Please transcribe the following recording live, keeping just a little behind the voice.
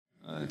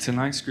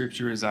Tonight's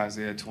scripture is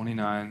Isaiah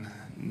 29,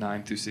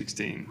 9 through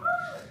 16.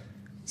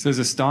 It says,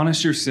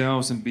 "Astonish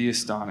yourselves and be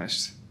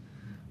astonished.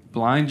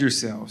 Blind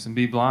yourselves and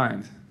be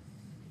blind.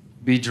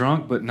 Be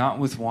drunk, but not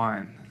with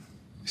wine.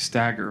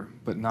 Stagger,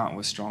 but not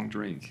with strong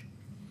drink.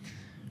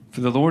 For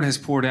the Lord has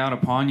poured out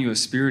upon you a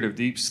spirit of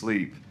deep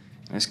sleep,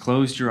 and has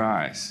closed your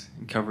eyes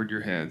and covered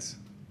your heads.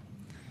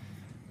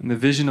 And the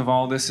vision of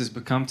all this has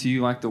become to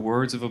you like the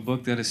words of a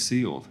book that is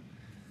sealed.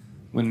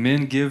 When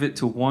men give it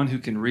to one who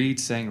can read,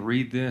 saying,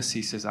 'Read this,'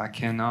 he says, 'I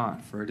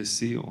cannot, for it is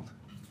sealed.'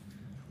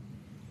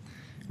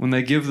 When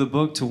they give the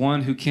book to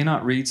one who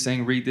cannot read,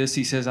 saying, 'Read this,'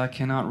 he says, 'I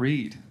cannot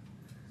read.'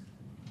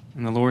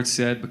 And the Lord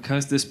said,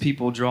 'Because this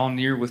people draw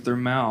near with their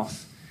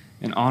mouth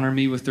and honor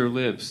me with their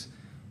lips,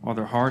 while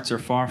their hearts are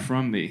far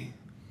from me,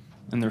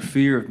 and their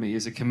fear of me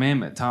is a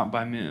commandment taught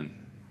by men.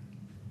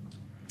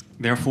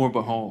 Therefore,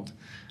 behold,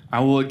 I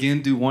will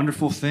again do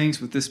wonderful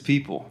things with this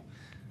people,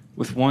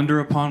 with wonder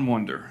upon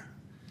wonder.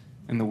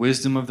 And the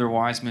wisdom of their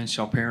wise men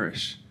shall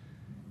perish,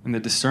 and the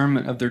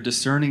discernment of their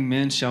discerning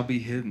men shall be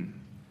hidden.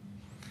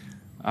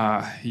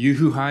 You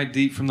who hide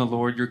deep from the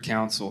Lord your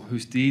counsel,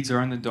 whose deeds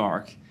are in the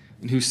dark,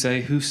 and who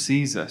say, 'Who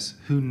sees us?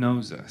 Who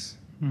knows us?'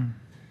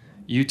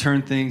 You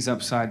turn things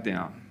upside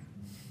down.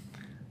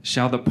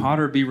 Shall the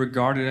potter be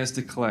regarded as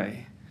the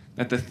clay,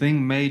 that the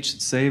thing made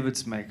should say of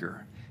its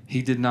maker,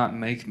 'He did not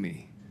make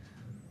me'?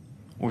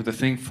 Or the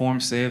thing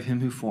formed say of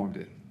him who formed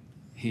it,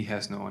 'He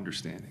has no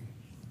understanding.'"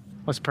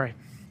 Let's pray.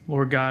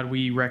 Lord God,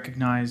 we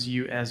recognize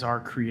you as our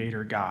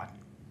creator God,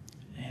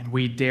 and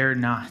we dare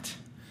not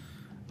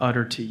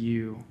utter to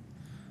you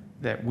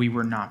that we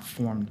were not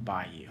formed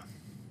by you.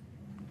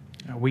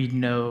 We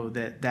know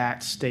that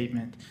that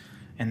statement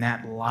and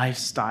that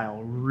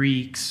lifestyle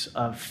reeks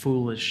of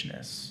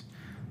foolishness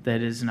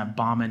that is an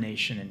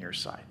abomination in your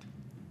sight.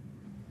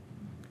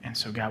 And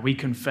so, God, we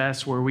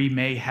confess where we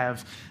may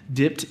have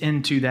dipped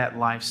into that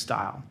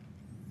lifestyle,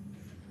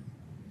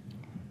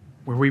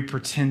 where we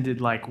pretended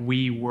like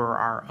we were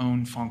our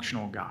own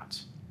functional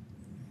gods.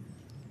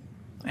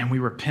 And we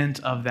repent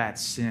of that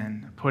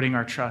sin, putting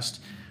our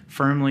trust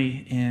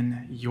firmly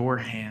in your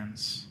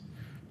hands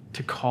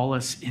to call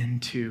us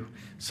into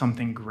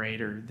something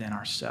greater than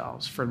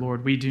ourselves. For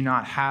Lord, we do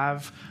not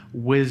have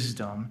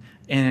wisdom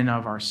in and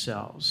of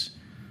ourselves.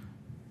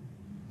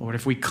 Lord,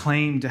 if we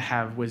claim to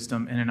have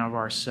wisdom in and of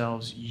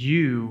ourselves,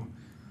 you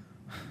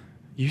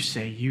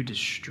say you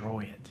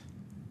destroy it.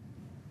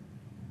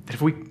 That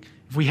if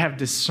we have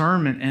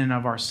discernment in and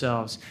of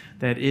ourselves,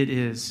 that it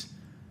is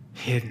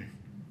hidden.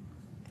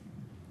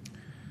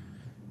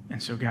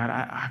 And so, God,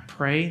 I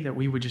pray that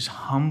we would just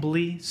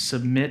humbly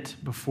submit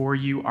before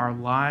you our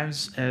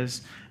lives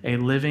as a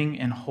living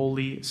and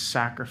holy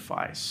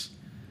sacrifice,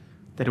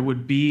 that it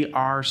would be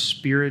our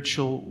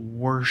spiritual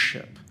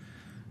worship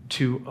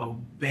to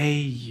obey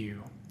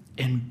you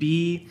and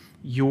be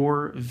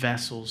your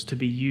vessels to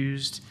be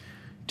used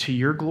to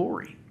your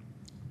glory.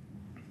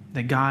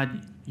 That,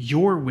 God,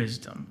 your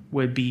wisdom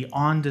would be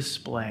on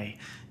display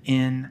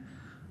in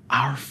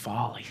our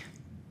folly.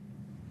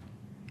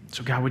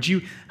 So, God, would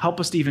you help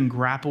us to even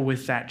grapple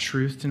with that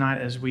truth tonight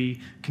as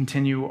we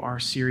continue our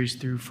series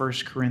through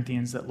 1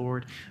 Corinthians, that,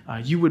 Lord,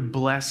 you would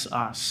bless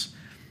us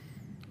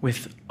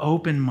with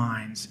open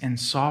minds and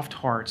soft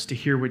hearts to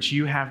hear what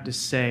you have to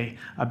say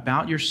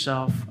about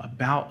yourself,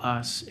 about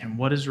us, and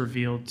what is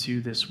revealed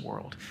to this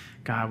world.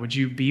 God, would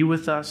you be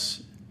with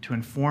us to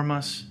inform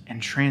us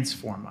and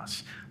transform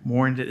us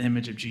more into the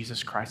image of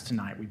Jesus Christ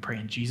tonight? We pray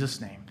in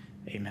Jesus' name,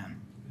 amen.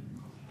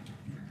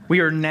 We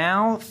are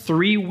now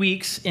 3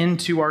 weeks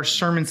into our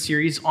sermon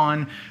series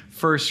on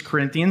 1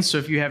 Corinthians. So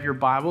if you have your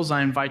Bibles,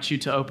 I invite you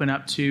to open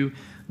up to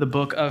the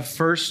book of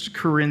 1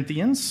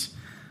 Corinthians.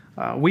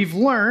 We've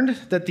learned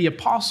that the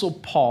Apostle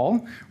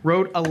Paul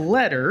wrote a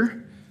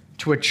letter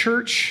to a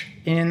church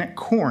in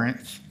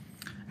Corinth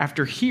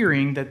after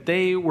hearing that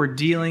they were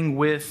dealing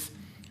with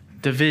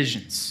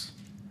divisions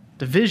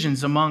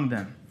among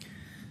them.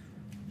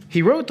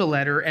 He wrote the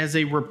letter as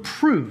a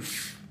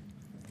reproof.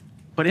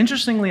 But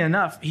interestingly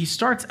enough, he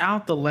starts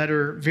out the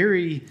letter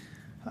very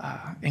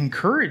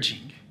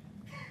encouraging.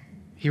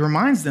 He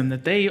reminds them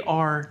that they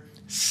are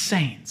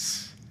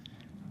saints,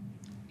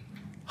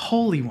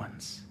 holy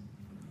ones,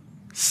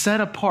 set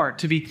apart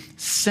to be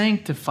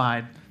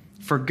sanctified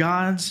for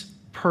God's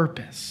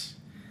purpose.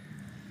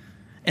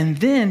 And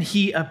then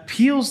he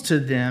appeals to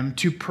them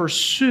to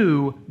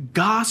pursue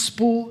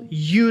gospel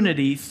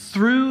unity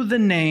through the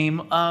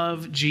name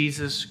of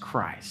Jesus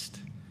Christ,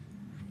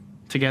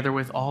 together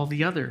with all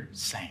the other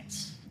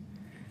saints.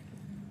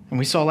 And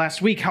we saw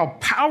last week how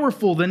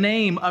powerful the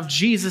name of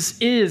Jesus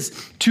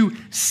is to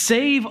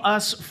save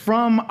us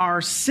from our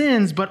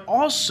sins, but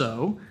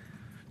also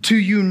to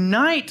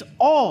unite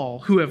all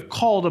who have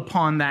called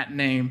upon that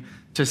name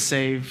to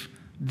save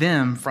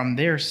them from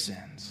their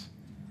sins.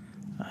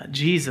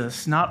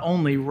 Jesus not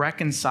only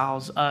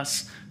reconciles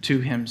us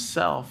to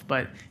himself,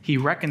 but he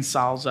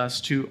reconciles us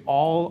to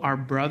all our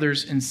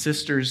brothers and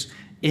sisters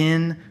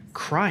in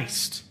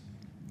Christ.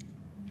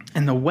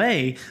 And the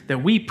way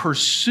that we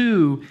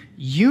pursue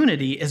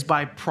unity is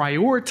by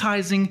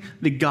prioritizing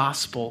the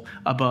gospel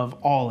above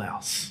all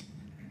else.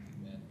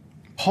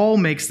 Paul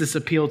makes this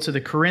appeal to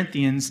the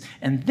Corinthians,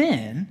 and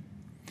then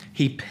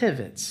he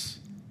pivots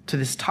to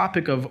this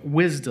topic of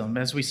wisdom,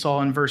 as we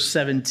saw in verse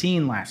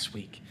 17 last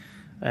week.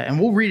 And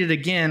we'll read it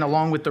again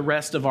along with the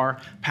rest of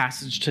our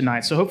passage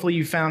tonight. So hopefully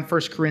you found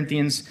 1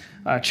 Corinthians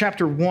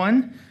chapter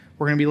 1.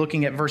 We're going to be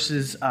looking at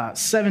verses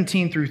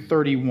 17 through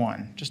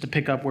 31, just to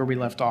pick up where we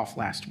left off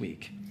last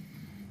week.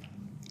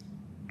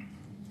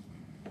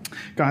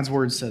 God's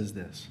word says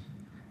this: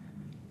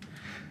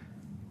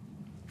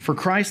 "For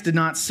Christ did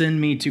not send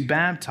me to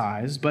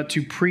baptize, but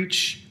to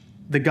preach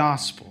the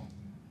gospel,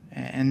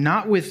 and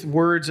not with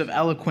words of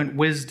eloquent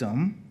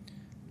wisdom,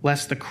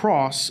 lest the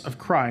cross of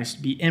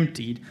Christ be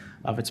emptied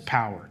of its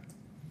power."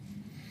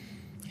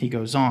 He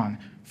goes on,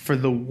 "For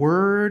the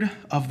word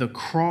of the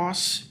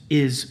cross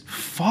is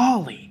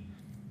folly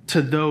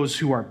to those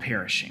who are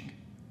perishing.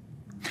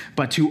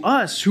 But to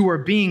us who are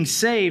being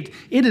saved,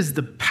 it is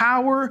the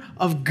power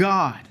of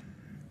God.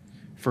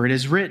 For it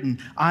is written,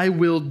 I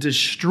will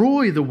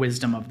destroy the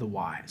wisdom of the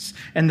wise,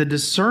 and the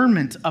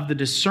discernment of the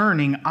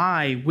discerning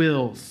I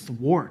will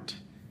thwart.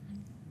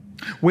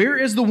 Where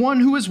is the one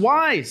who is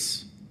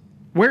wise?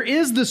 Where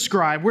is the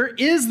scribe? Where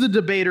is the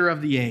debater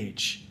of the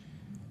age?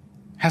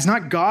 Has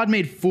not God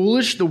made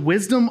foolish the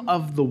wisdom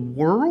of the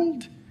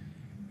world?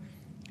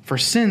 For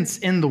since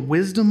in the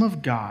wisdom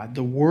of God,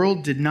 the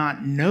world did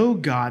not know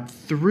God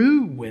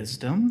through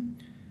wisdom,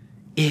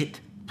 it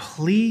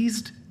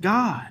pleased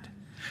God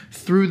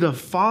through the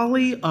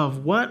folly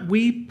of what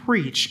we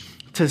preach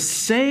to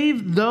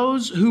save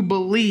those who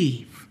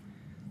believe.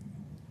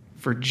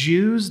 For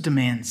Jews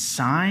demand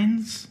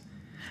signs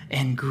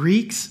and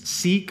Greeks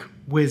seek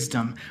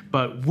wisdom,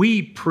 but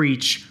we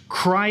preach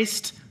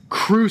Christ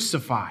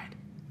crucified,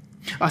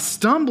 a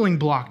stumbling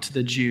block to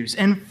the Jews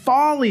and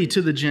folly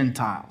to the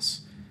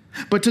Gentiles.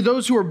 But to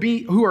those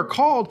who are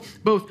called,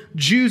 both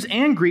Jews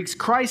and Greeks,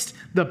 Christ,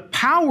 the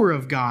power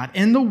of God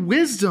and the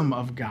wisdom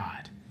of God.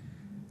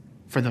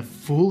 For the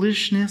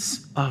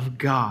foolishness of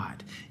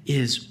God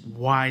is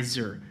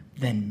wiser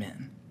than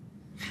men,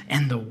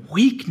 and the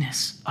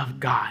weakness of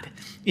God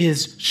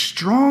is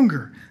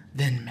stronger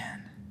than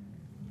men.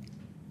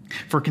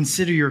 For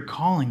consider your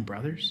calling,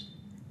 brothers.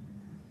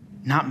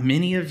 Not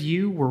many of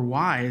you were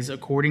wise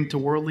according to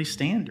worldly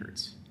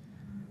standards.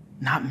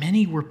 Not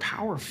many were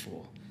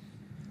powerful.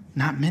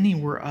 Not many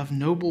were of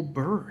noble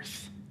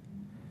birth.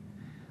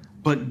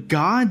 But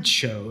God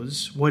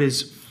chose what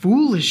is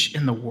foolish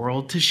in the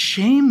world to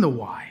shame the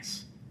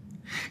wise.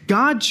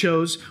 God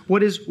chose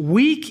what is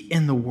weak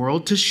in the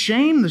world to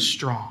shame the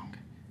strong.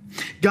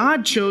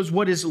 God chose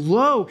what is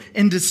low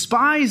and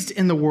despised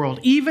in the world,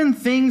 even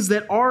things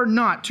that are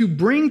not, to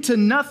bring to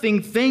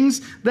nothing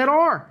things that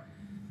are,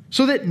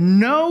 so that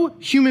no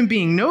human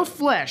being, no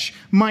flesh,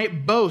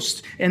 might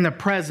boast in the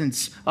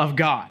presence of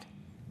God.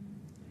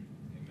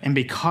 And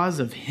because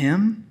of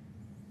him,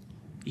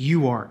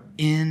 you are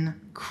in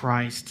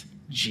Christ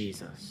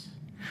Jesus,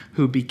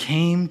 who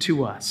became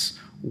to us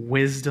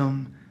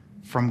wisdom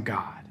from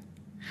God,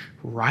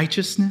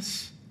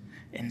 righteousness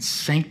and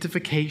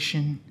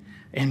sanctification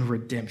and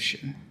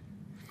redemption,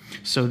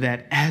 so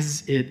that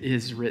as it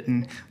is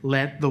written,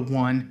 let the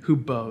one who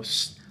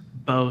boasts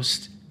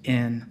boast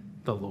in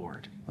the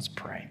Lord. Let's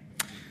pray.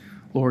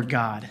 Lord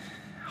God,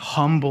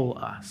 humble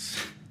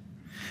us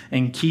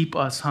and keep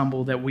us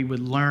humble, that we would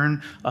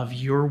learn of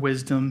your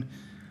wisdom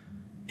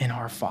in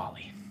our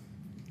folly.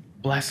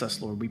 Bless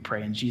us, Lord, we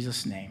pray in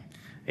Jesus' name.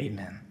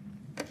 Amen.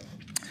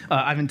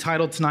 I've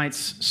entitled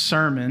tonight's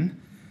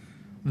sermon,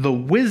 The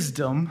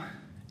Wisdom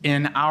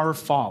in Our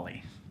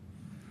Folly.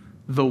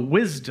 The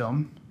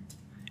Wisdom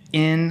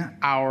in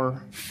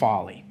Our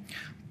Folly.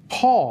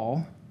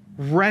 Paul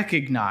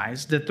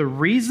recognized that the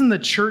reason the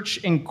church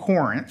in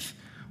Corinth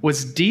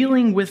was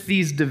dealing with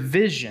these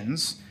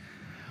divisions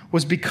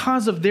was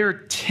because of their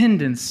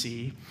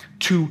tendency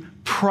to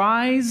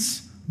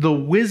prize the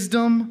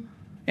wisdom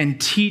and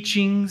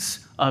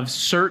teachings of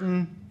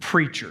certain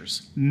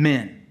preachers,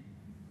 men.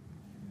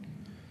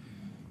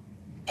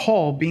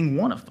 Paul being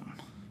one of them,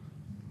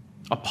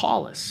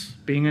 Apollos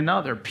being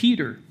another,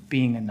 Peter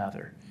being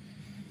another.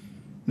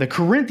 The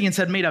Corinthians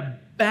had made a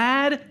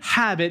bad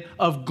habit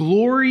of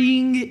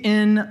glorying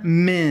in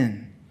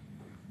men.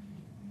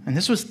 And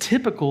this was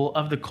typical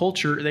of the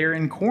culture there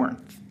in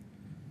Corinth.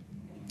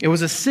 It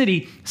was a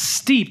city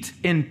steeped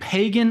in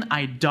pagan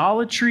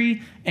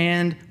idolatry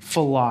and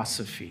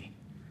philosophy.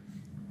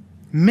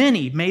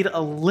 Many made a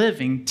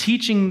living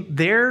teaching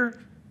their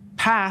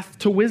path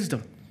to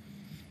wisdom.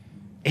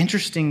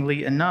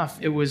 Interestingly enough,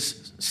 it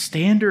was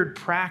standard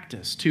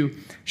practice to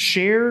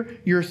share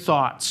your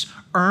thoughts,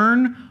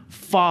 earn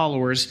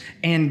followers,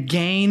 and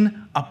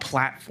gain a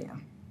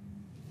platform.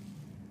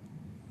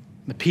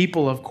 The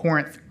people of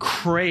Corinth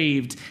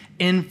craved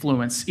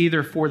influence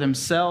either for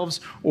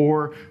themselves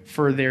or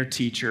for their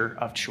teacher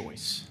of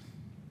choice.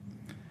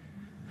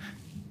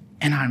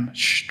 And I'm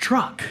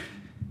struck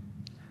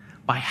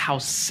by how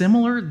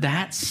similar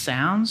that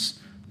sounds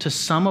to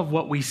some of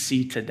what we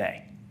see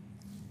today.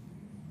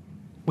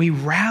 We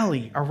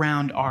rally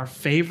around our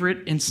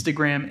favorite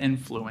Instagram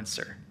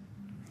influencer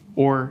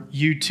or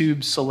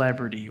YouTube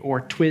celebrity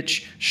or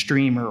Twitch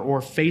streamer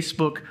or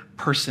Facebook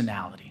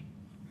personality.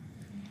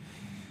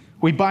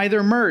 We buy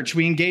their merch,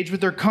 we engage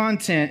with their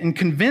content, and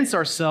convince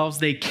ourselves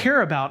they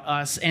care about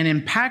us and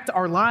impact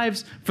our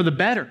lives for the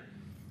better.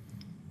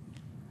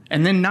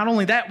 And then not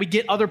only that, we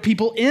get other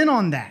people in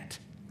on that.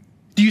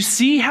 Do you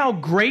see how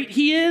great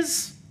he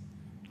is?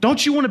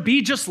 Don't you want to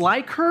be just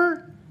like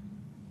her?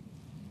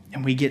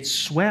 And we get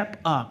swept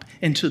up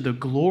into the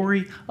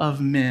glory of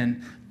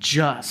men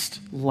just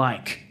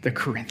like the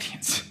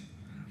Corinthians.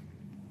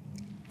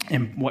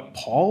 And what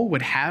Paul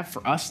would have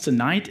for us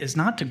tonight is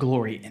not to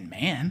glory in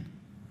man,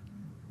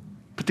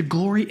 but to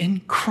glory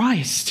in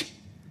Christ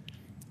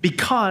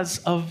because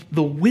of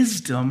the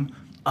wisdom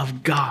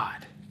of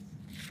God.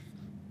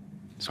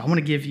 So I want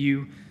to give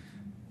you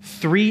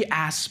 3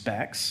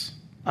 aspects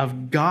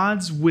of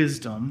God's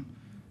wisdom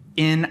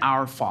in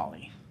our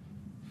folly.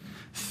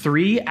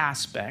 3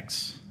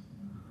 aspects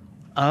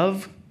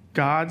of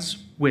God's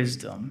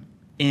wisdom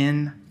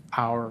in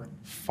our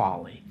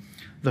folly.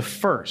 The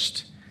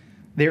first,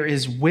 there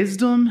is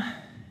wisdom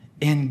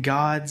in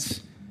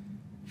God's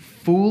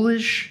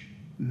foolish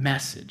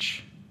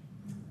message.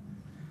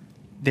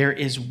 There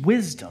is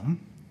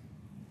wisdom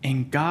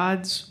in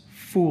God's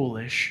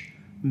foolish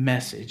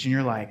message. And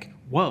you're like,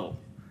 whoa,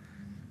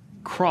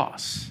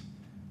 cross.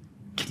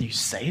 Can you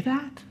say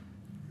that?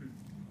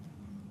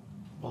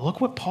 Well,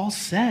 look what Paul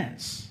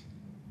says.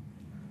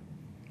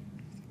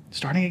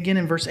 Starting again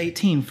in verse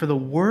 18, for the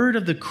word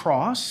of the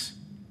cross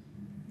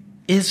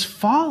is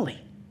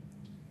folly.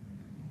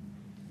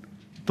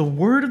 The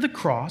word of the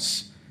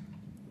cross,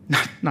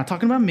 not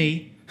talking about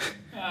me,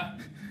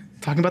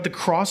 talking about the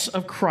cross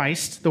of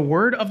Christ, the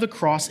word of the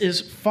cross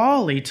is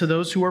folly to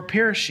those who are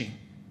perishing.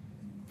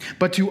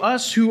 But to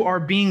us who are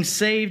being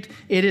saved,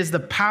 it is the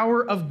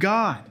power of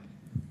God.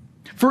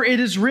 For it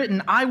is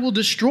written, I will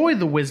destroy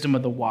the wisdom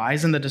of the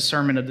wise and the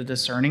discernment of the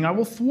discerning I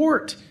will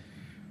thwart.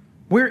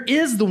 Where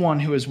is the one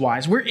who is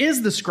wise? Where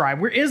is the scribe?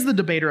 Where is the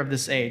debater of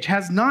this age?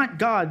 Has not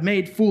God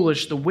made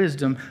foolish the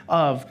wisdom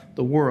of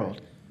the world?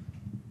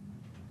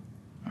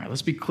 All right,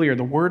 let's be clear.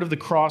 The word of the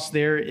cross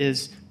there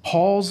is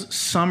Paul's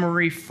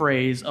summary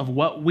phrase of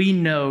what we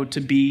know to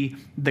be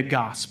the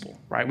gospel,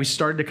 right? We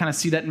started to kind of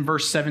see that in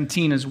verse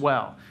 17 as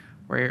well,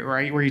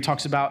 where he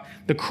talks about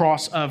the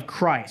cross of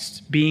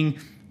Christ being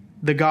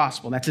the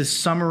gospel. That's his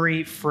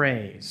summary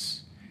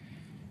phrase.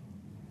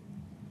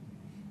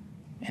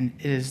 And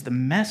it is the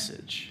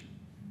message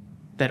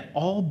that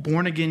all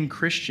born-again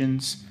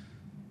Christians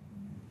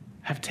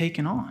have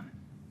taken on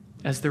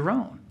as their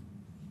own.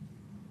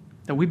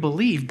 That we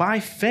believe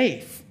by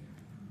faith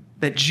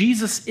that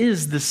Jesus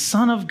is the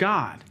Son of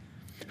God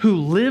who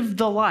lived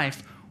the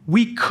life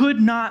we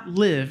could not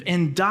live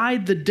and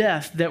died the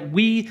death that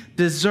we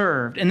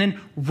deserved, and then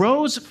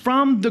rose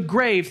from the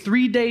grave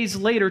 3 days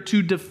later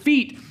to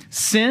defeat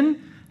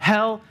sin,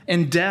 hell,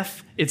 and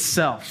death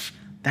itself.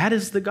 That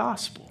is the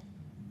gospel.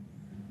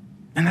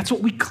 And that's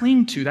what we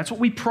cling to. That's what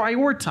we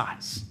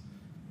prioritize.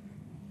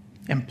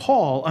 And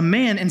Paul, a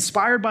man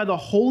inspired by the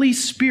Holy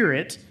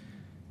Spirit,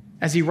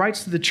 as he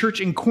writes to the church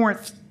in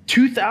Corinth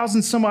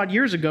 2,000 some odd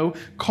years ago,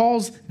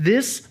 calls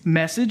this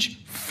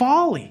message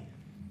folly.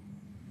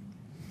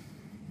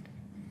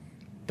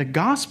 The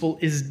gospel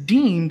is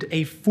deemed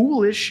a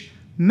foolish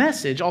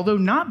message, although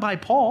not by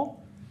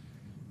Paul,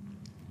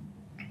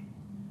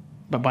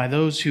 but by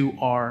those who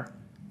are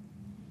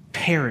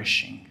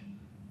perishing.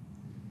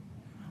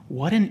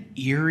 What an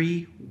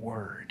eerie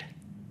word.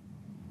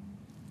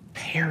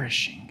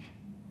 Perishing.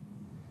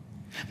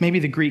 Maybe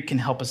the Greek can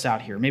help us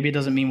out here. Maybe it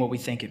doesn't mean what we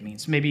think it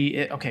means.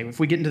 If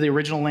we get into the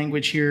original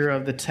language here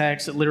of the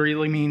text, it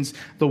literally means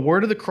the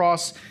word of the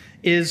cross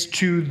is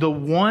to the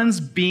ones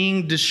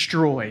being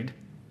destroyed,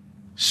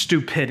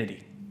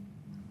 stupidity.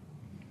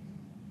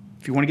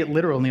 If you want to get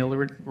literal in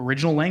the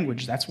original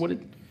language, that's what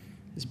it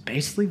is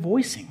basically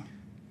voicing.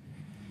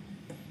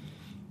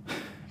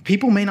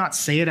 People may not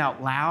say it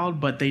out loud,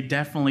 but they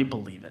definitely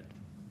believe it.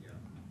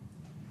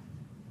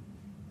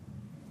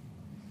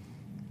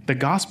 The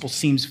gospel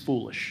seems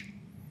foolish,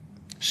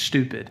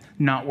 stupid,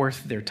 not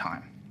worth their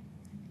time.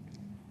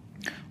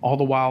 All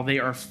the while, they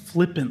are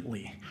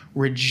flippantly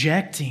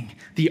rejecting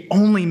the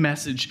only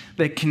message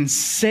that can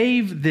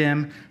save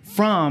them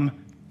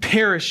from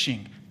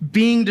perishing,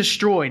 being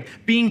destroyed,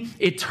 being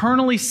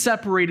eternally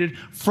separated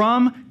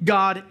from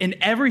God and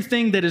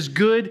everything that is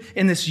good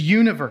in this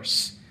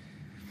universe.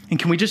 And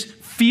can we just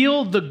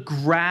feel the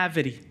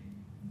gravity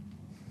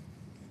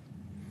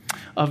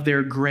of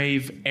their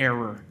grave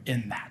error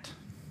in that?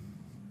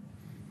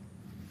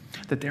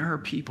 That there are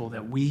people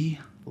that we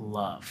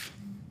love,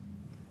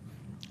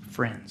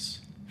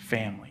 friends,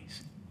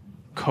 families,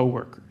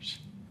 coworkers,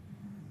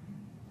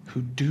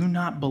 who do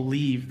not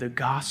believe the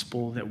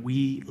gospel that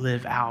we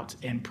live out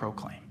and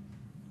proclaim.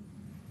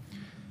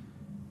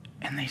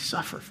 And they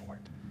suffer for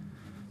it.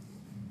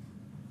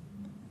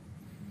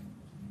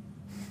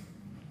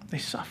 They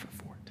suffer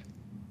for it.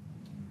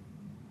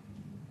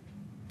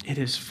 It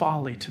is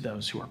folly to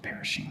those who are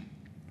perishing.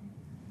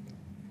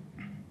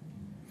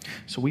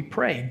 So we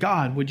pray,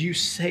 God, would you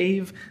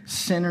save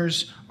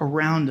sinners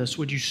around us?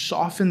 Would you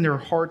soften their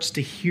hearts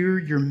to hear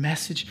your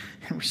message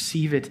and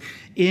receive it?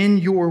 In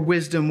your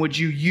wisdom, would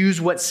you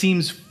use what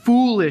seems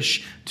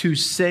foolish to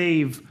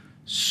save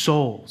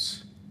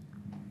souls?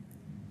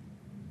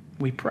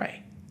 We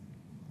pray.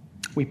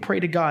 We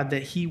pray to God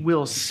that he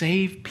will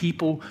save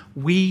people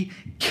we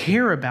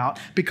care about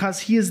because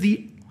he is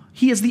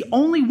the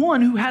only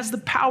one who has the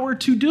power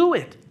to do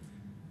it.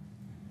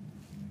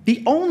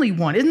 The only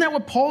one. Isn't that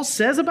what Paul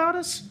says about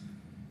us?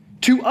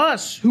 To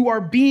us who are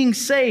being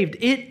saved,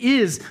 it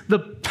is the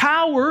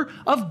power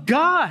of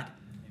God.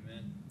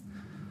 Amen.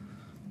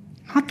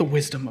 Not the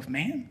wisdom of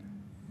man.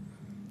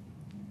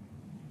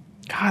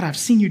 God, I've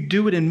seen you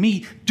do it in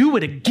me. Do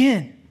it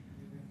again.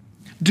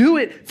 Do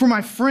it for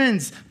my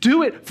friends.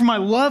 Do it for my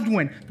loved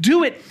one.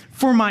 Do it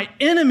for my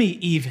enemy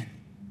even.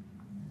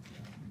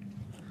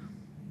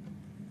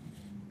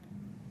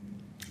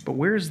 But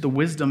where's the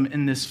wisdom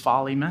in this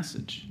folly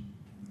message?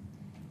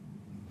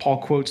 Paul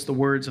quotes the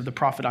words of the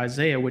prophet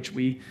Isaiah, which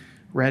we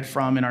read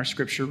from in our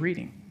scripture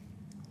reading.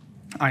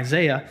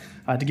 Isaiah,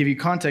 to give you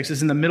context,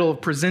 is in the middle of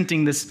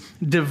presenting this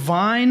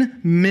divine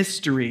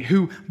mystery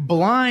who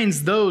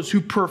blinds those who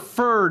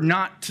prefer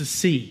not to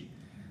see.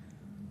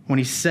 When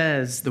he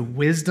says the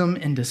wisdom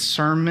and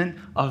discernment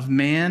of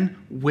man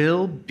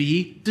will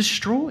be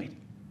destroyed.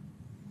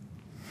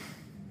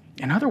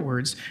 In other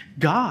words,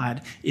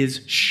 God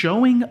is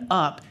showing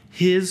up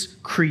his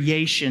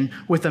creation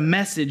with a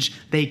message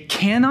they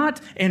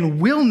cannot and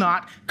will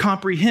not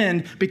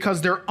comprehend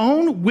because their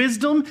own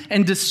wisdom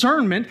and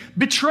discernment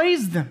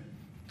betrays them.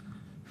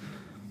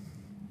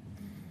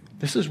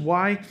 This is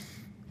why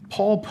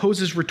Paul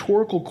poses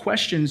rhetorical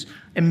questions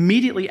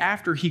immediately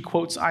after he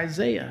quotes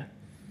Isaiah.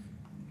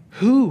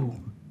 Who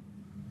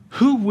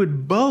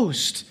would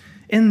boast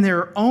in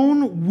their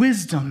own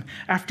wisdom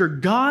after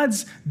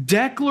God's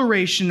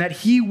declaration that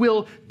he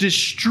will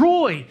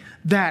destroy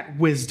that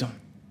wisdom?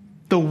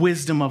 The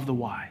wisdom of the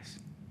wise.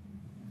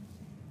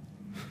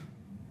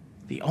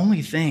 The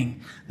only thing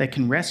that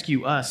can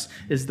rescue us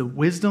is the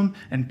wisdom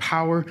and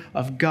power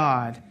of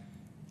God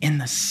in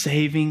the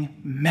saving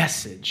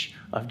message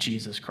of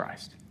Jesus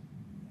Christ.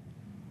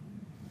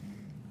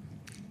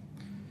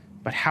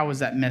 But how is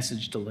that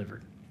message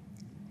delivered?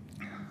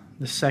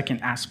 The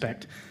second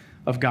aspect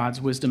of God's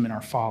wisdom in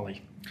our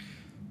folly.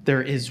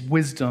 There is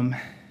wisdom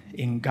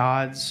in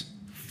God's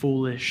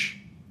foolish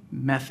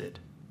method.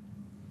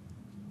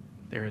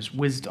 There is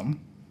wisdom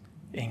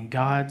in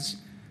God's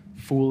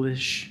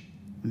foolish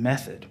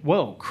method.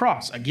 Whoa,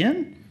 cross,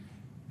 again?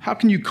 How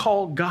can you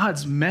call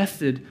God's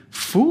method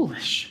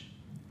foolish?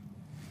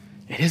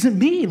 It isn't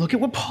me. Look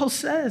at what Paul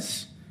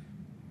says.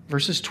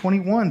 Verses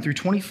 21 through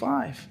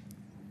 25.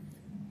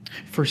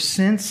 For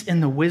since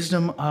in the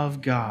wisdom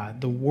of God,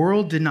 the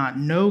world did not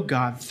know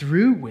God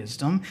through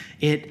wisdom,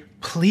 it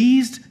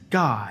pleased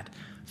God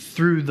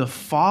through the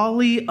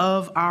folly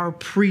of our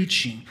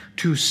preaching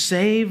to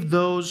save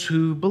those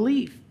who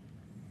believe.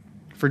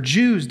 For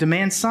Jews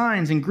demand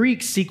signs and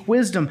Greeks seek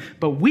wisdom,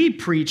 but we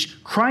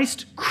preach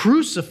Christ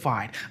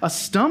crucified, a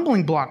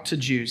stumbling block to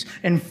Jews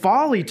and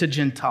folly to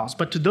Gentiles.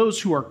 But to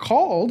those who are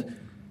called,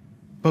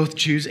 both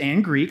Jews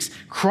and Greeks,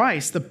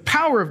 Christ, the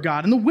power of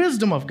God and the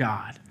wisdom of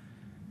God.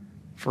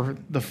 For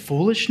the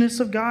foolishness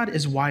of God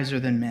is wiser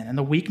than men, and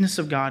the weakness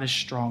of God is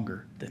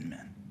stronger than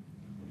men.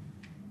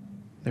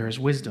 There is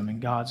wisdom in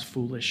God's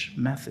foolish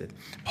method.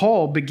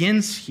 Paul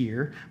begins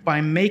here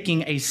by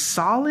making a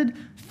solid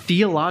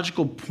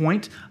theological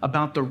point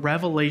about the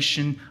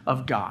revelation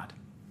of God.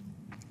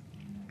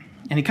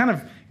 And he kind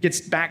of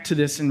gets back to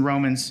this in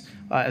Romans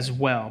as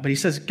well. But he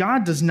says,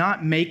 God does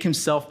not make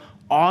himself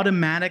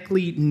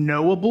automatically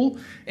knowable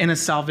in a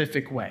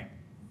salvific way.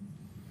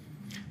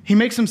 He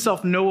makes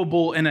himself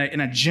knowable in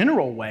a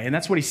general way, and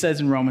that's what he says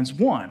in Romans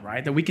 1,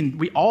 right? That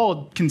we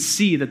all can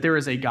see that there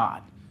is a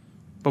God.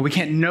 But we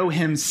can't know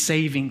him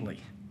savingly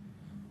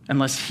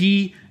unless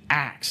he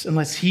acts,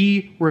 unless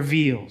he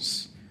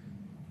reveals.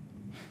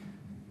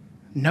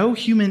 No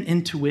human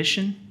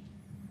intuition,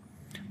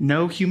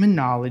 no human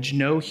knowledge,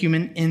 no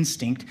human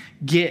instinct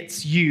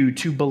gets you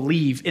to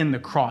believe in the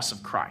cross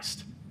of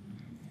Christ.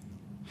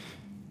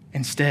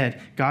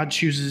 Instead, God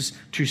chooses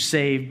to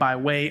save by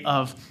way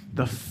of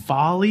the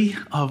folly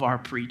of our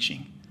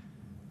preaching.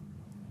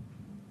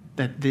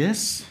 That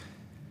this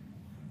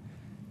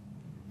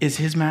is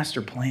his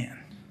master plan.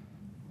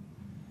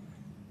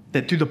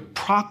 That through the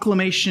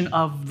proclamation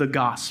of the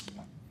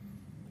gospel,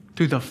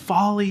 through the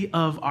folly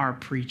of our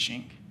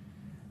preaching,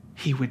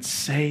 he would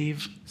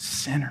save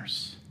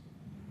sinners.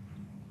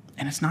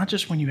 And it's not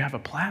just when you have a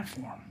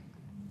platform.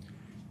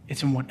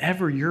 It's in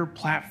whatever your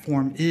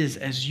platform is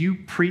as you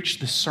preach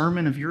the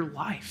sermon of your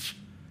life.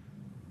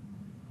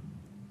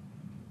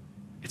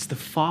 It's the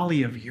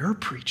folly of your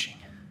preaching.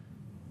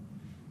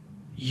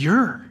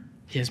 You're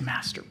his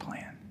master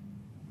plan.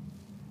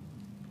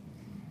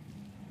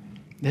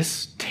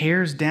 This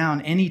tears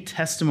down any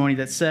testimony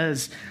that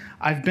says,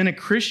 I've been a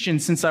Christian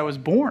since I was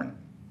born.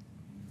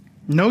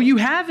 No, you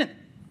haven't.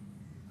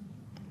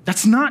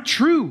 That's not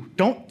true.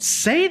 Don't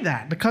say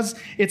that because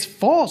it's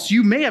false.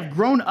 You may have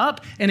grown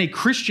up in a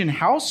Christian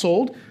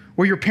household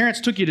where your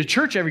parents took you to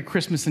church every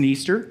Christmas and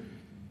Easter.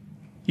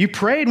 You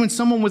prayed when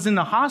someone was in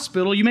the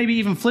hospital. You maybe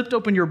even flipped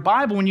open your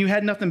Bible when you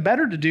had nothing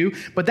better to do,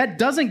 but that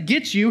doesn't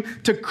get you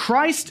to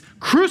Christ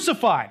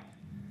crucified.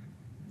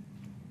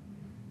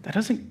 That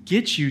doesn't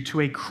get you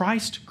to a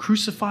Christ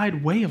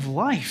crucified way of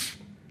life.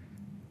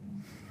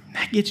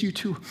 That gets you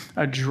to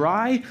a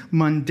dry,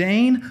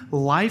 mundane,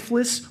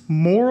 lifeless,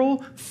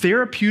 moral,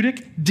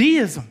 therapeutic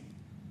deism,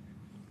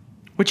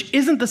 which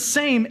isn't the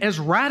same as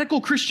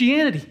radical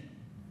Christianity.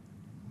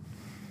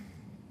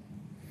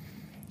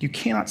 You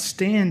cannot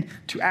stand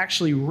to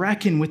actually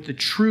reckon with the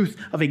truth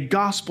of a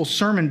gospel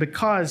sermon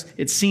because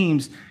it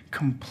seems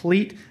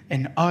complete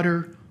and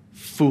utter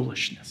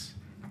foolishness.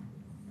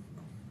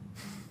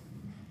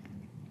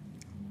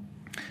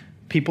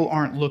 People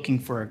aren't looking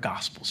for a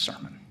gospel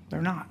sermon.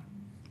 They're not.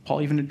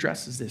 Paul even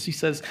addresses this. He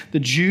says, the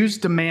Jews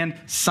demand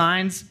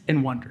signs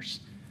and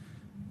wonders.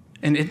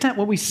 And isn't that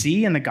what we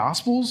see in the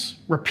Gospels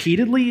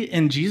repeatedly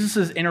in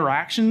Jesus'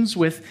 interactions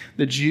with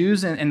the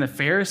Jews and the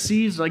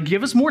Pharisees? Like,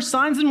 give us more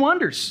signs and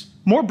wonders.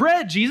 More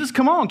bread, Jesus,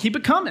 come on, keep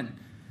it coming.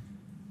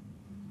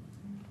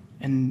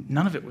 And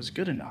none of it was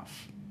good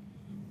enough.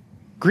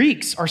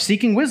 Greeks are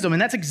seeking wisdom,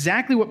 and that's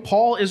exactly what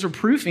Paul is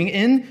reproofing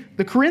in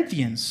the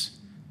Corinthians.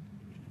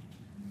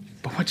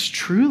 But what's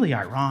truly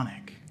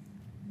ironic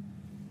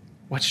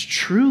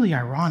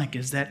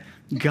is that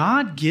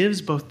God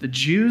gives both the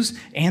Jews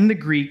and the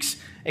Greeks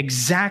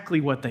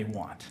exactly what they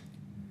want,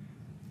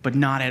 but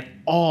not at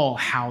all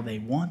how they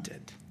want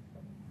it.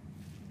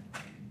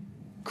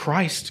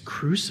 Christ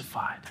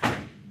crucified.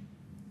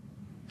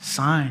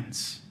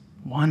 Signs,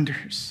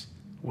 wonders,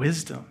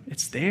 wisdom,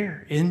 it's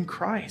there in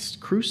Christ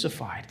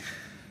crucified.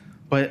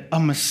 But a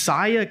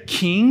Messiah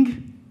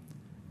king,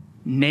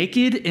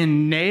 naked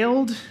and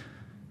nailed,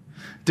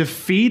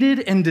 defeated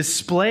and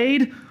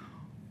displayed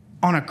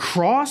on a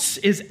cross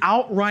is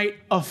outright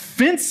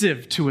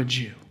offensive to a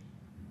Jew.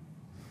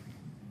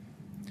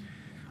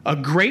 A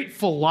great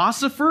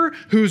philosopher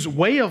whose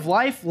way of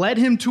life led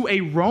him to a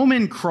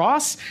Roman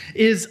cross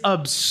is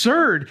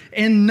absurd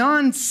and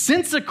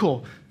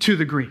nonsensical to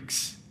the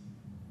Greeks.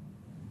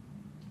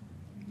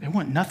 They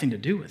want nothing to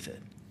do with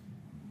it.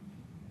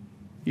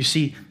 You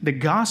see, the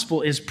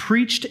gospel is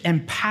preached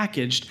and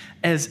packaged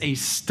as a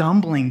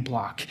stumbling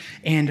block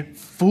and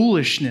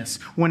foolishness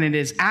when it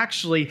is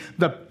actually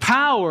the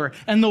power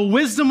and the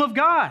wisdom of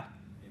God.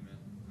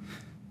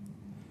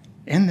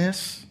 Amen. In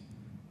this,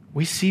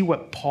 we see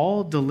what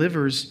Paul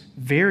delivers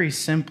very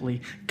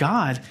simply.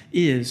 God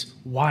is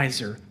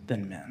wiser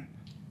than men.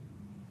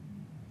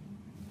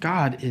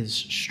 God is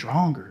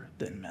stronger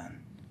than men.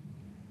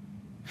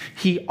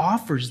 He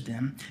offers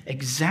them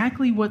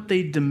exactly what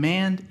they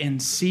demand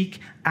and seek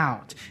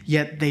out,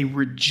 yet they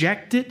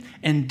reject it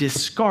and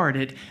discard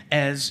it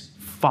as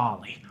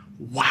folly.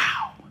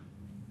 Wow.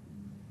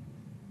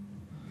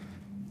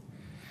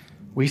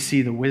 We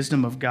see the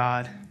wisdom of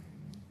God,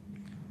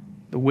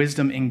 the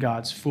wisdom in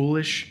God's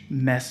foolish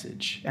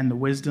message, and the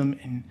wisdom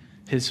in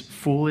his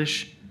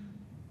foolish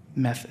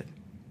method.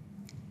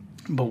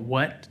 But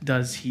what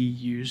does he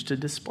use to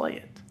display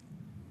it?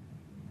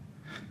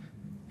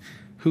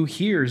 Who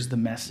hears the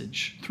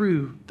message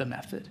through the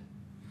method?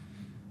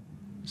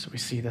 So we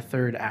see the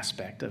third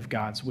aspect of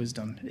God's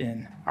wisdom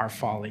in our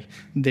folly.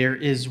 There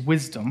is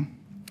wisdom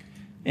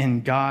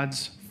in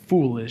God's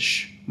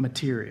foolish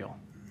material.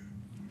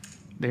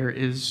 There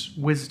is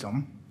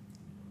wisdom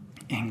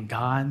in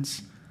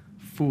God's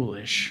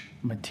foolish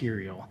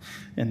material.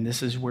 And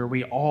this is where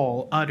we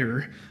all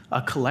utter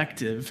a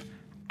collective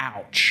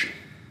ouch.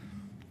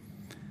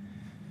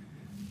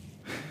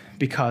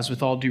 Because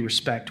with all due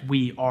respect,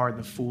 we are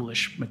the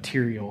foolish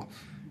material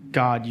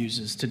God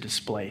uses to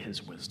display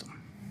his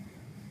wisdom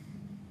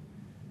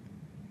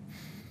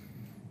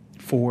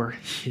for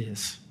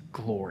his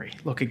glory.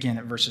 Look again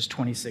at verses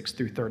 26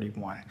 through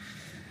 31.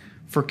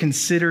 For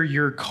consider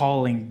your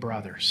calling,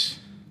 brothers.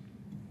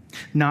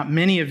 Not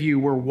many of you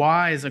were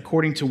wise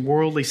according to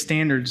worldly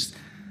standards.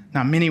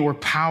 Not many were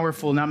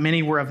powerful. Not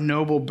many were of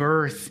noble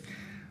birth.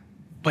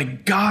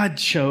 But God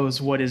chose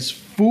what is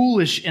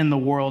foolish in the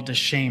world to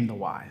shame the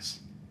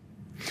wise.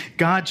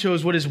 God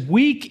chose what is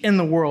weak in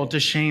the world to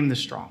shame the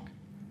strong.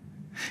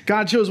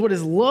 God chose what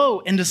is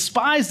low and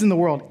despised in the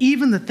world,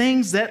 even the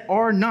things that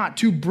are not,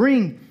 to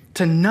bring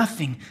to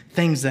nothing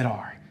things that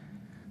are,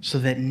 so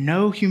that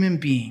no human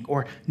being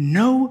or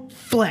no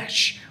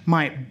flesh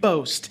might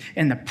boast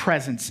in the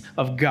presence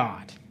of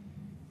God.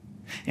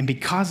 And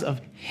because of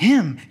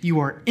him, you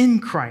are in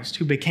Christ,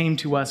 who became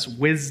to us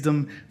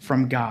wisdom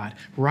from God,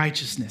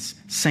 righteousness,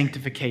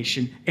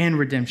 sanctification, and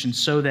redemption,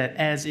 so that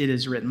as it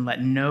is written, let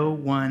the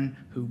one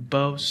who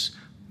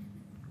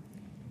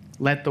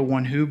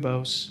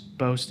boasts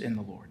boast in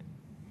the Lord.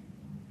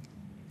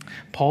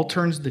 Paul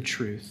turns the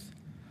truth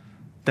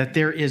that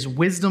there is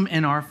wisdom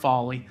in our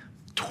folly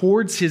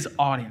towards his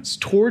audience,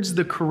 towards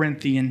the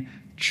Corinthian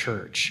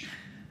church,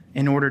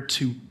 in order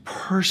to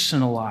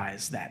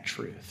personalize that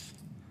truth.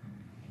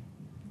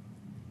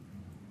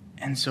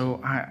 And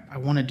so I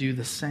want to do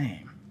the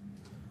same.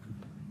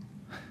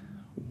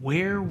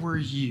 Where were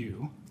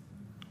you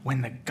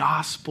when the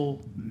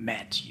gospel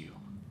met you?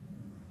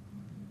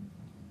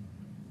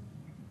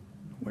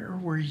 Where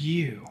were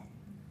you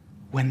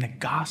when the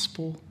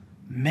gospel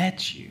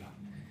met you?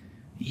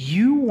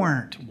 You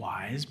weren't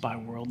wise by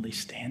worldly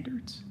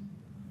standards.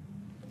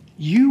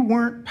 You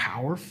weren't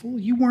powerful.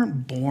 You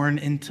weren't born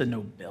into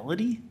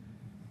nobility.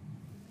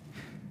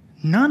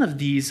 None of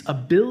these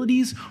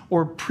abilities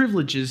or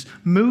privileges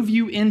move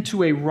you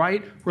into a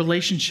right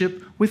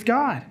relationship with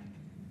God.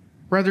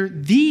 Rather,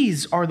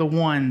 these are the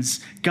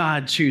ones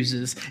God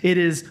chooses. It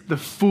is the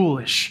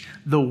foolish,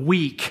 the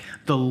weak,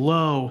 the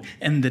low,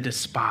 and the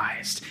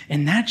despised.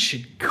 And that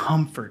should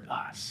comfort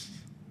us.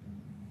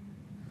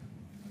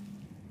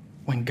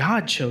 When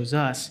God chose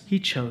us, he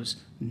chose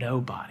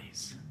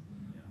nobodies.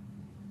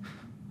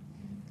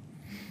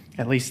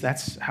 At least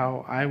that's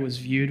how I was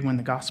viewed when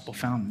the gospel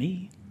found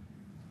me.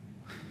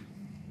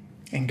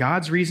 And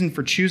God's reason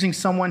for choosing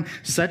someone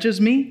such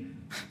as me,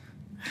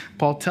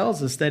 Paul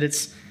tells us that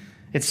it's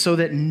so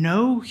that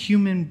no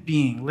human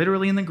being,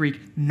 literally in the Greek,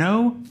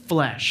 no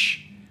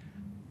flesh,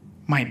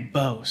 might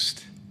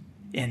boast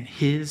in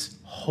his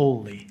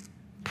holy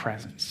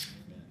presence.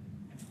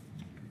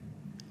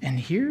 And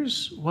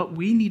here's what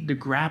we need to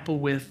grapple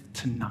with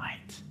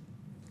tonight.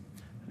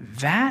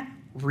 That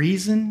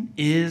reason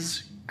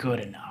is good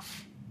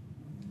enough.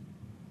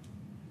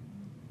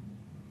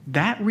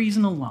 That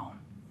reason alone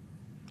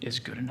is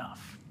good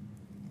enough.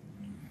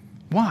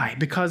 Why?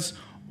 Because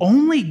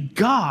only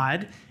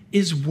God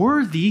is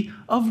worthy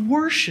of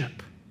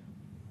worship.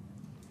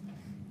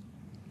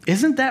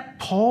 Isn't that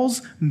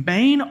Paul's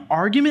main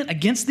argument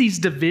against these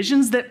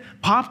divisions that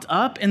popped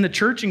up in the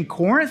church in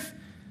Corinth?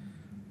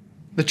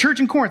 The church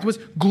in Corinth was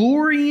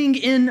glorying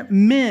in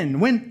men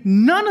when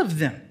none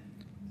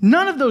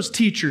of those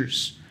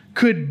teachers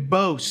could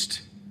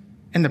boast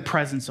in the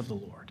presence of the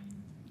Lord.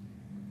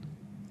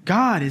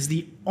 God is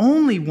the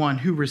only one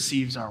who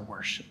receives our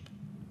worship.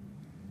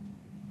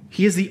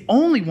 He is the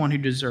only one who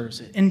deserves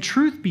it. And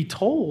truth be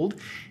told,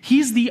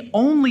 he's the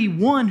only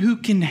one who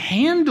can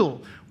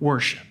handle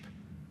worship.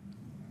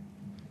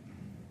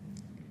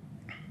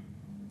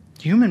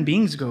 Human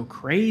beings go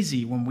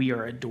crazy when we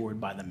are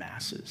adored by the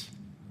masses.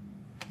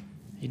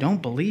 You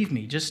don't believe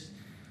me? Just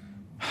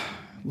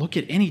look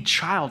at any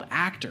child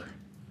actor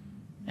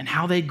and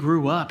how they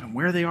grew up and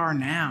where they are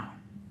now.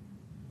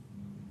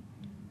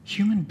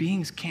 Human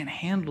beings can't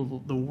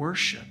handle the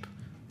worship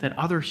that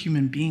other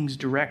human beings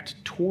direct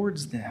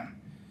towards them.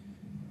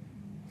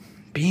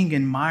 Being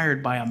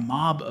admired by a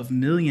mob of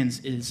millions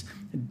is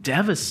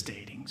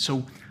devastating.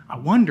 So I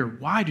wonder,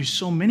 why do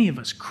so many of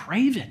us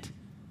crave it?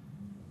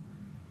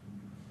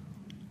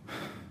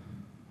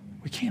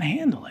 We can't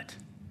handle it.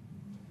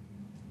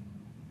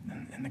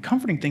 And the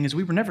comforting thing is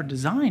we were never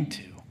designed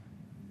to.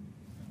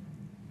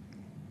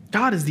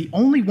 God is the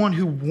only one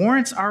who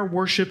warrants our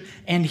worship,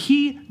 and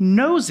he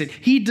knows it.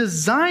 He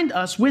designed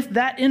us with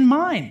that in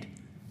mind.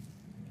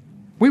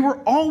 We were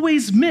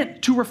always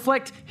meant to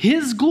reflect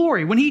his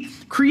glory. When he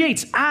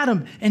creates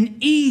Adam and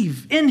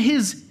Eve in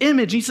his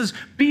image, he says,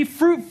 be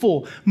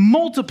fruitful,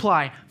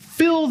 multiply,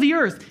 fill the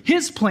earth.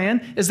 His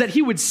plan is that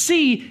he would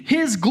see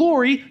his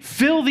glory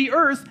fill the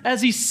earth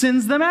as he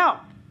sends them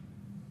out.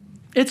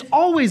 It's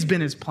always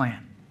been his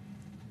plan.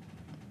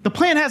 The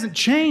plan hasn't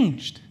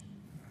changed.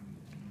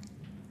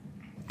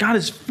 God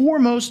is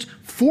foremost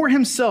for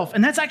himself,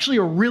 and that's actually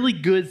a really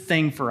good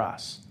thing for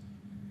us.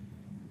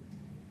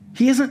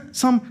 He isn't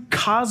some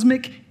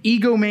cosmic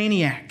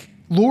egomaniac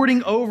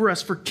lording over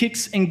us for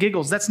kicks and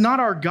giggles. That's not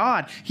our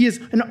God. He is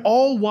an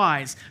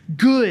all-wise,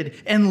 good,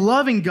 and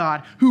loving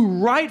God who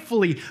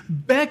rightfully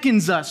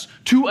beckons us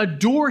to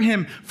adore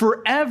him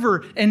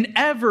forever and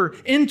ever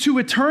into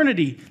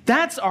eternity.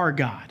 That's our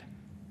God.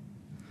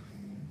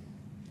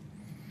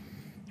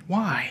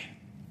 Why?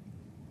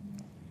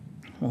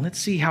 Well, let's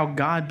see how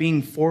God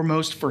being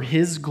foremost for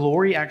his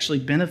glory actually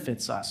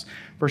benefits us.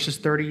 Verses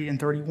 30 and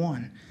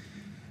 31.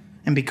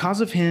 And because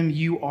of him,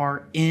 you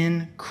are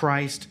in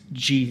Christ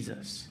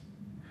Jesus,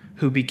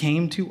 who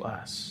became to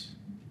us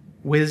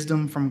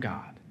wisdom from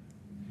God,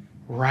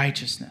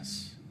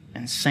 righteousness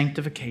and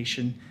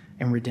sanctification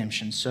and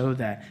redemption, so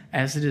that,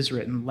 as it is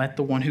written, let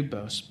the one who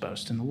boasts,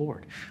 boast in the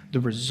Lord. The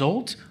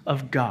result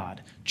of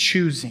God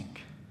choosing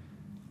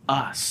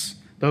us,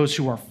 those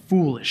who are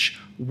foolish,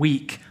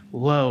 weak,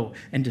 low,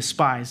 and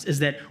despised, is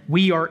that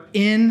we are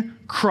in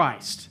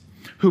Christ,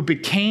 who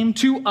became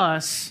to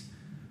us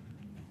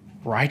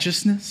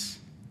righteousness,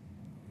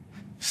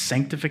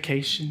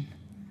 sanctification,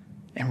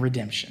 and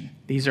redemption.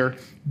 These are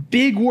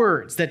big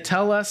words that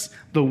tell us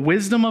the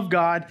wisdom of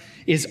God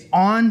is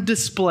on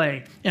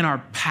display in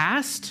our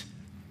past,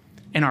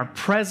 in our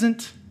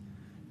present,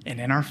 and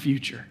in our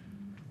future.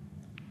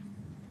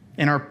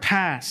 In our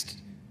past,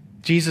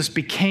 Jesus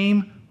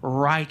became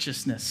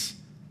righteousness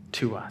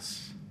to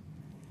us.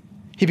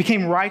 He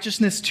became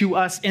righteousness to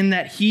us in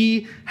that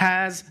he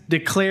has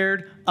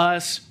declared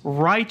us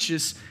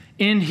righteous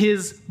in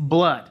his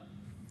blood.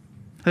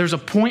 There's a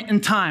point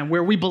in time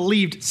where we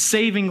believed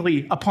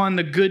savingly upon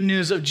the good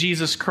news of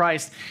Jesus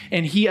Christ,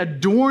 and he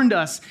adorned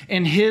us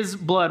in his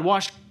blood,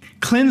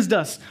 cleansed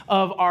us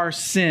of our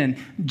sin,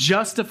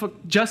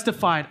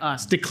 justified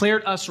us,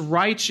 declared us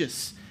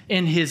righteous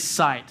in his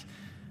sight.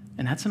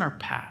 And that's in our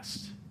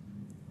past.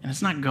 And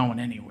it's not going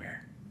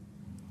anywhere.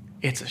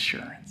 It's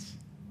assurance.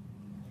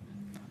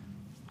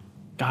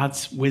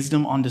 God's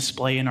wisdom on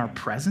display in our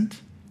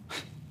present.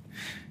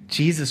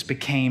 Jesus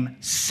became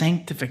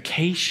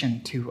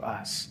sanctification to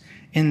us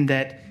in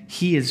that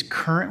he is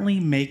currently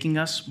making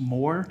us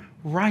more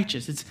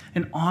righteous. It's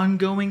an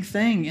ongoing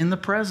thing in the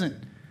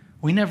present.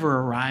 We never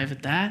arrive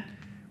at that,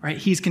 right?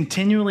 He's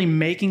continually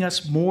making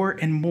us more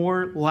and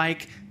more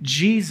like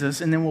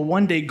Jesus, and then will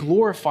one day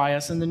glorify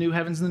us in the new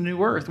heavens and the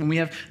new earth when we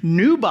have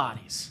new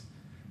bodies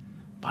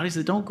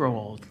that don't grow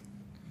old,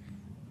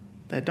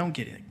 that don't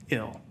get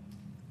ill.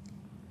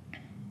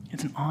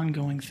 It's an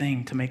ongoing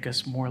thing to make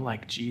us more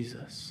like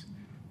Jesus,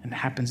 and it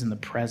happens in the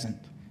present.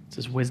 It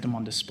says wisdom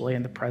on display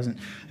in the present,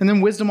 and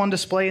then wisdom on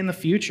display in the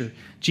future.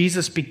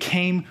 Jesus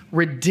became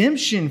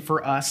redemption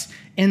for us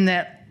in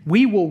that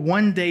we will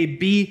one day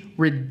be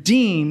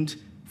redeemed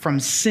from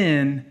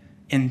sin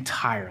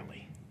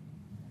entirely.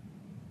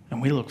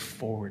 And we look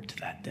forward to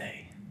that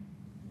day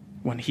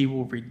when he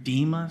will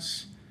redeem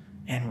us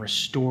and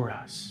restore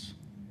us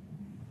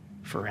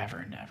forever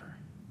and ever.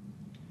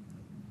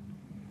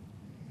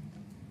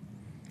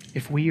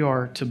 If we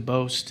are to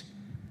boast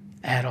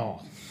at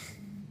all,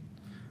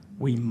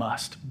 we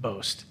must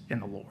boast in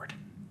the Lord.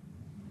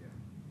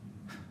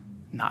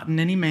 Not in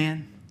any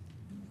man,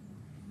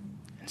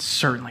 and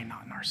certainly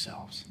not in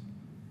ourselves.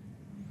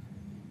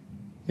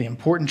 The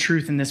important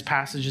truth in this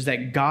passage is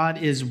that God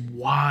is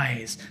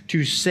wise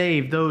to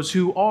save those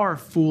who are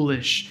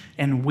foolish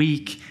and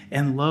weak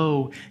and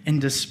low and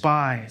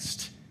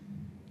despised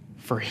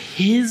for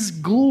his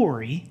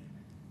glory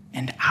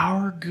and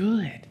our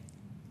good.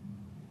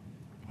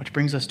 Which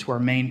brings us to our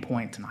main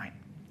point tonight.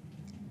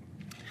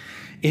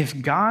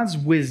 If God's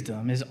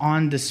wisdom is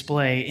on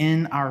display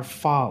in our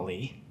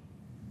folly,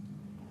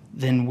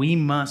 then we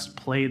must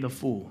play the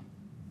fool.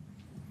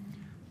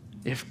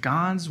 If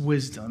God's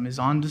wisdom is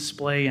on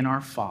display in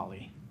our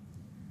folly,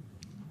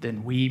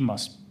 then we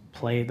must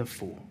play the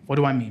fool. What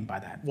do I mean by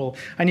that? Well,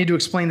 I need to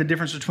explain the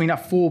difference between a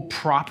fool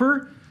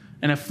proper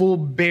and a fool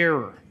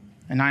bearer.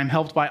 And I am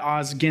helped by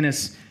Os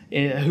Guinness,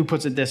 who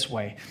puts it this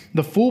way.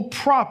 The fool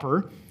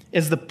proper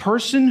is the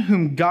person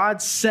whom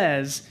God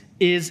says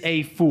is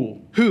a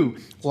fool, who,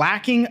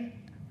 lacking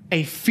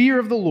a fear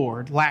of the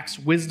Lord, lacks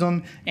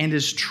wisdom and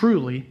is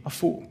truly a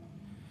fool.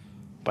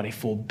 But a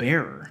fool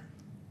bearer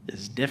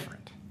is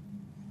different.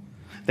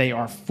 They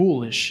are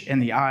foolish in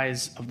the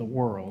eyes of the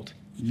world,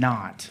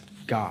 not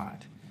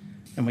God.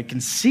 And we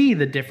can see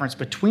the difference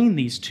between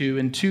these two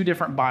in two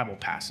different Bible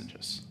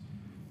passages.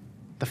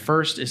 The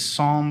first is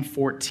Psalm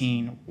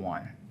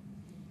 14:1,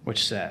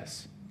 which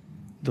says,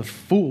 "The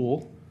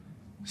fool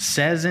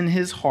says in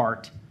his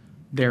heart,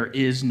 there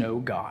is no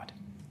God.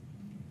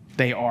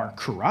 They are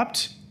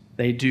corrupt.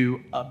 They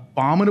do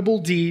abominable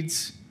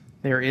deeds.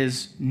 There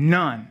is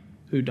none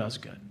who does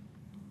good."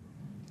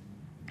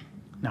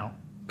 Now,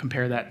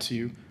 compare that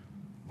to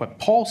what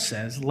Paul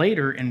says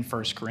later in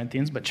 1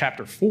 Corinthians, but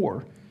chapter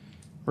 4,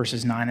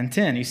 verses 9 and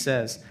 10. He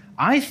says,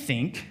 "I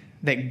think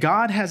that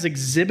God has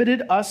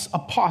exhibited us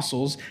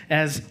apostles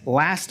as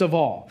last of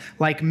all,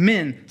 like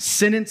men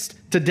sentenced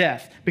to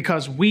death,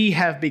 because we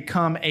have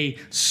become a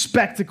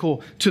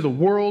spectacle to the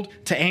world,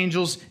 to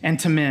angels, and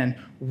to men.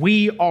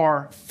 We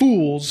are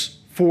fools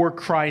for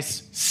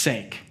Christ's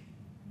sake."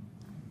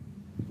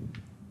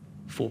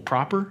 Fool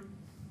proper,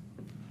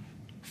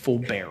 fool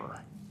bearer.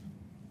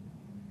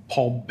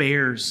 Paul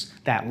bears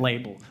that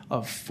label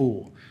of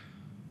fool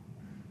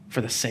for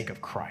the sake of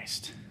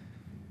Christ.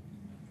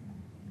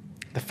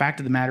 The fact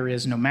of the matter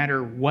is, no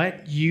matter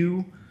what,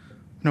 you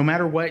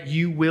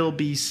will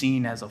be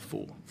seen as a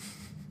fool.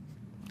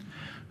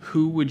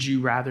 Who would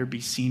you rather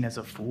be seen as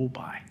a fool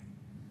by?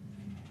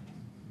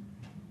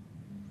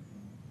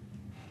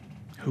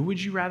 Who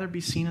would you rather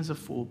be seen as a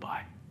fool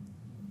by?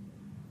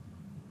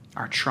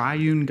 Our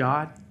triune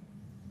God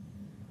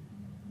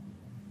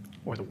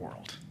or the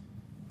world?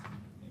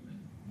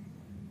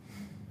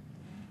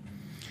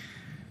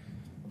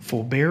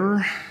 Fool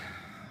bearer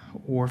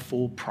or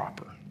fool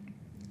proper?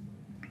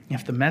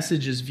 If the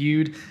message is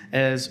viewed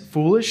as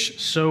foolish,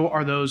 so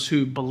are those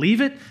who believe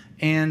it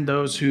and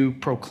those who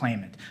proclaim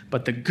it.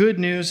 But the good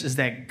news is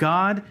that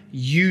God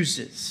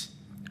uses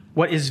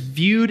what is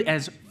viewed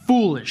as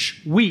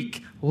foolish,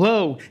 weak,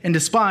 low, and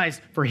despised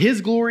for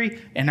his glory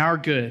and our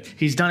good.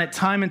 He's done it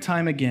time and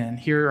time again.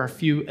 Here are a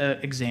few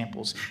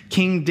examples.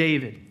 King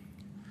David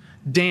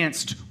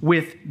danced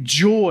with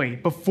joy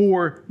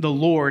before the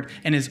Lord,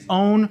 and his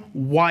own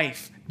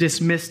wife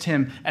dismissed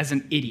him as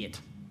an idiot.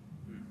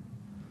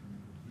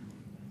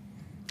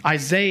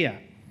 Isaiah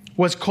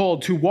was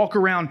called to walk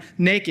around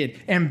naked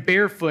and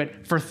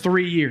barefoot for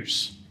 3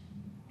 years.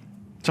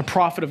 It's a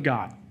prophet of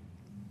God.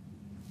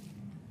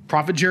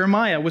 Prophet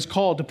Jeremiah was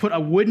called to put a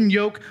wooden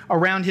yoke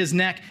around his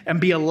neck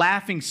and be a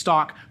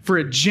laughingstock for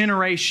a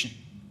generation.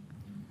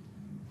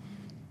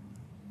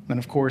 Then,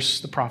 of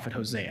course, the prophet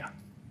Hosea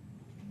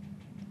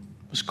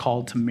was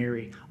called to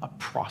marry a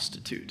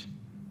prostitute.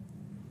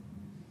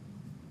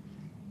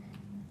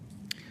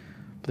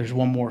 But there's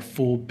one more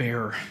full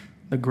bearer,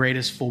 the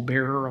greatest full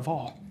bearer of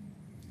all.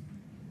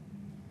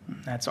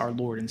 That's our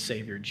Lord and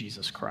Savior,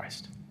 Jesus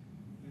Christ.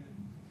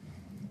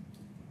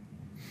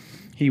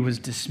 He was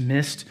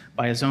dismissed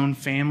by his own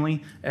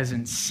family as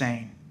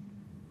insane.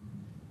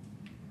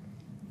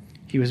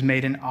 He was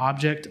made an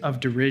object of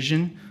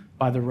derision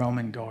by the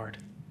Roman guard.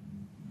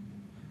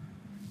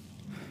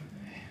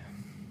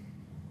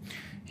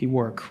 He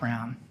wore a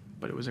crown,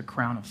 but it was a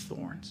crown of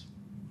thorns.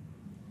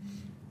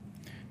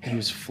 He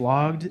was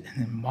flogged and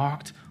then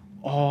mocked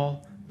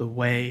all the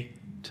way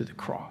to the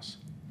cross.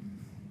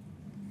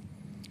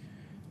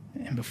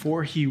 And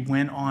before he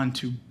went on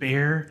to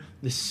bear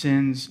the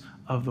sins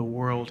of the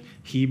world,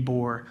 he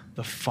bore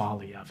the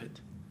folly of it.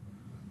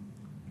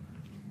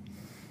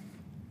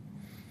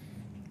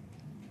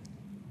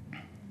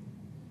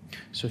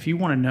 So if you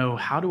want to know,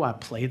 how do I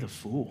play the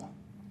fool?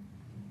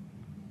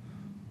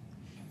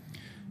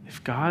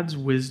 If God's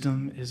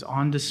wisdom is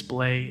on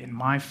display in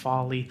my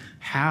folly,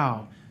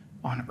 how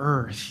on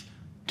earth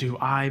do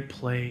I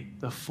play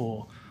the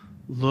fool?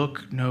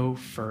 Look no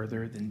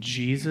further than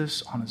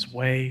Jesus on his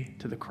way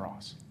to the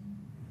cross.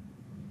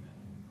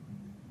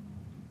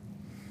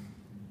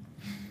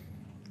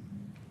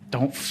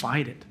 Don't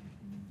fight it.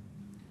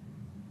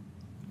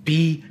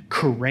 Be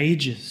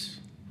courageous.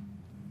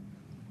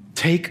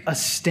 Take a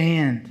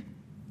stand.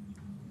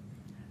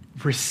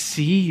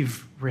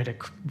 Receive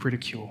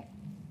ridicule.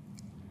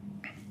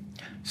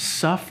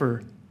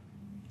 Suffer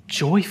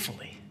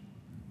joyfully.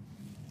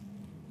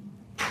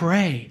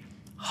 Pray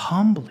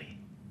humbly.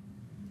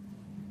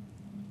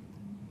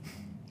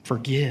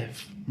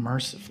 Forgive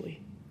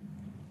mercifully.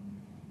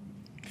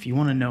 If you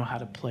want to know how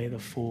to play the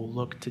fool,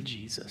 look to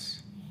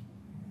Jesus.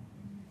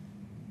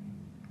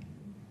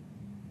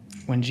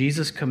 When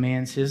Jesus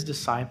commands his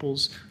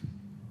disciples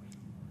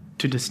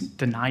to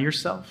deny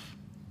yourself,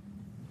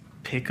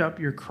 pick up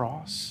your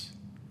cross,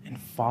 and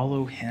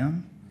follow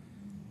him,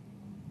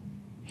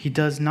 he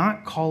does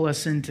not call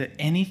us into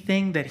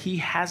anything that he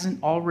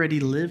hasn't already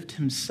lived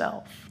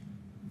himself.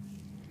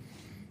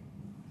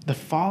 The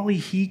folly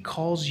he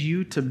calls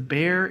you to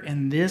bear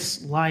in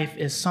this life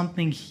is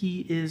something he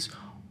is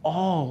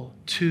all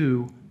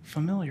too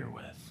familiar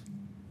with.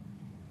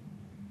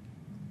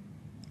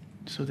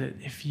 So that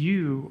if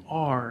you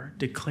are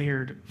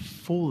declared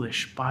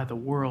foolish by the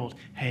world,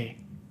 hey,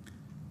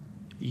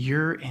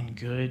 you're in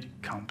good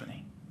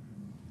company.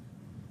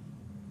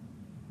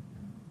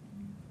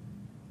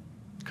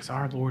 Because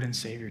our Lord and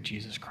Savior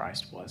Jesus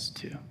Christ was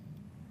too.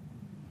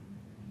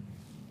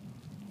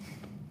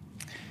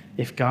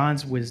 If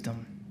God's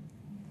wisdom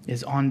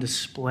is on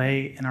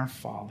display in our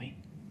folly,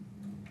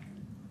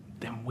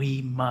 then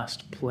we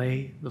must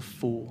play the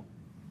fool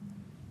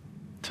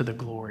to the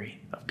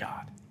glory of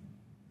God.